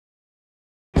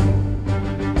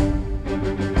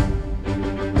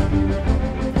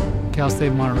Cal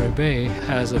State Monterey Bay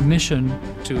has a mission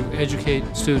to educate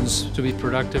students to be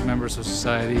productive members of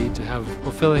society, to have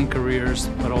fulfilling careers,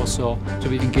 but also to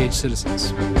be engaged citizens.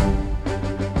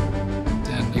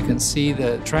 And you can see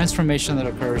the transformation that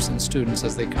occurs in students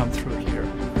as they come through here.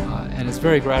 And it's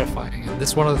very gratifying. And this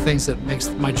is one of the things that makes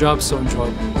my job so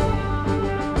enjoyable.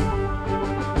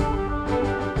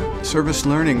 Service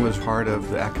learning was part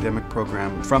of the academic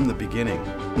program from the beginning.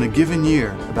 In a given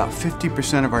year, about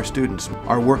 50% of our students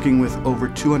are working with over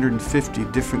 250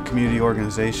 different community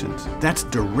organizations. That's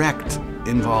direct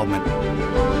involvement.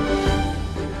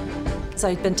 So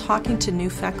I've been talking to new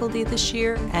faculty this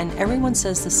year, and everyone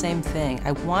says the same thing.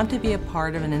 I want to be a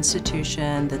part of an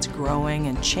institution that's growing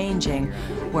and changing,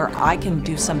 where I can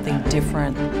do something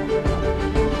different.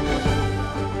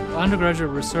 Undergraduate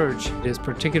research is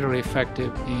particularly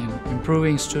effective in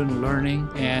improving student learning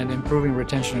and improving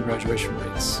retention and graduation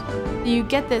rates. You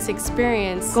get this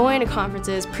experience going to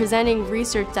conferences, presenting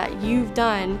research that you've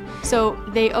done, so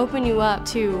they open you up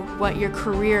to what your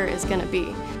career is going to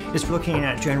be. It's looking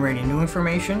at generating new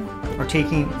information or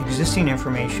taking existing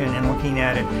information and looking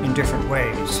at it in different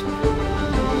ways.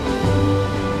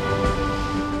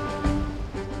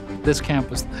 This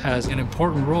campus has an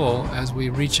important role as we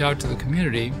reach out to the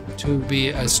community to be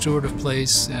a steward of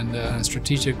place and a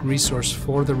strategic resource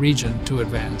for the region to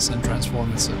advance and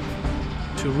transform itself.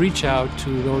 To reach out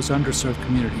to those underserved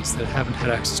communities that haven't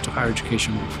had access to higher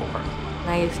education before.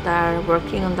 I started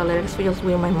working on the electric fields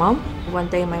with my mom. One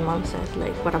day my mom says,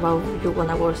 like, what about you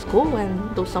wanna go to school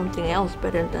and do something else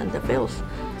better than the fields?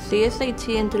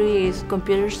 CSAT 3 is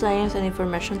computer science and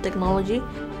information technology.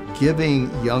 Giving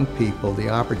young people the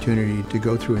opportunity to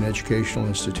go through an educational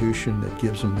institution that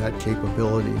gives them that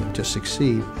capability to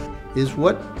succeed is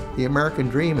what the American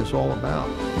dream is all about.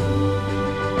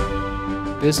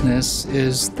 Business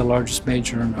is the largest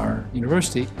major in our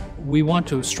university. We want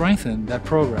to strengthen that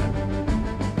program.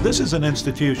 This is an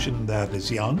institution that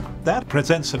is young. That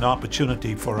presents an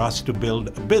opportunity for us to build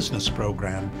a business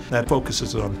program that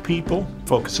focuses on people,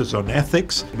 focuses on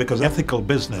ethics, because ethical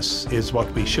business is what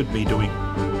we should be doing.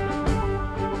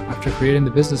 After creating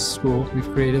the business school, we've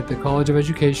created the College of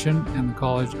Education and the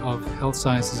College of Health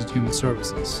Sciences and Human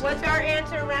Services. What's our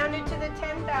answer rounded to the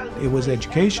 10,000? It was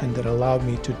education that allowed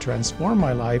me to transform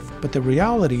my life, but the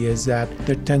reality is that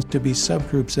there tends to be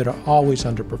subgroups that are always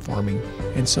underperforming.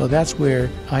 And so that's where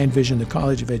I envision the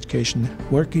College of Education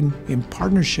working in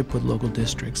partnership with local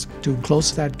districts to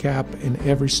close that gap and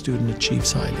every student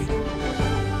achieves highly.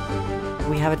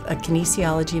 We have a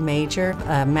kinesiology major,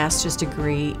 a master's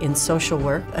degree in social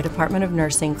work, a department of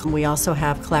nursing. We also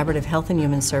have collaborative health and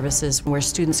human services where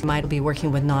students might be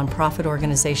working with nonprofit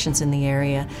organizations in the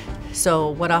area. So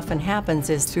what often happens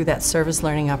is through that service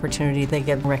learning opportunity, they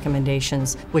get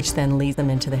recommendations which then lead them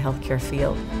into the healthcare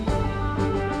field.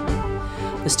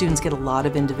 The students get a lot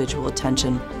of individual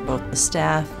attention, both the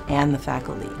staff and the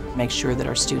faculty. Make sure that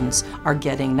our students are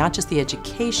getting not just the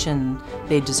education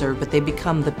they deserve, but they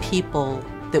become the people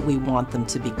that we want them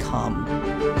to become.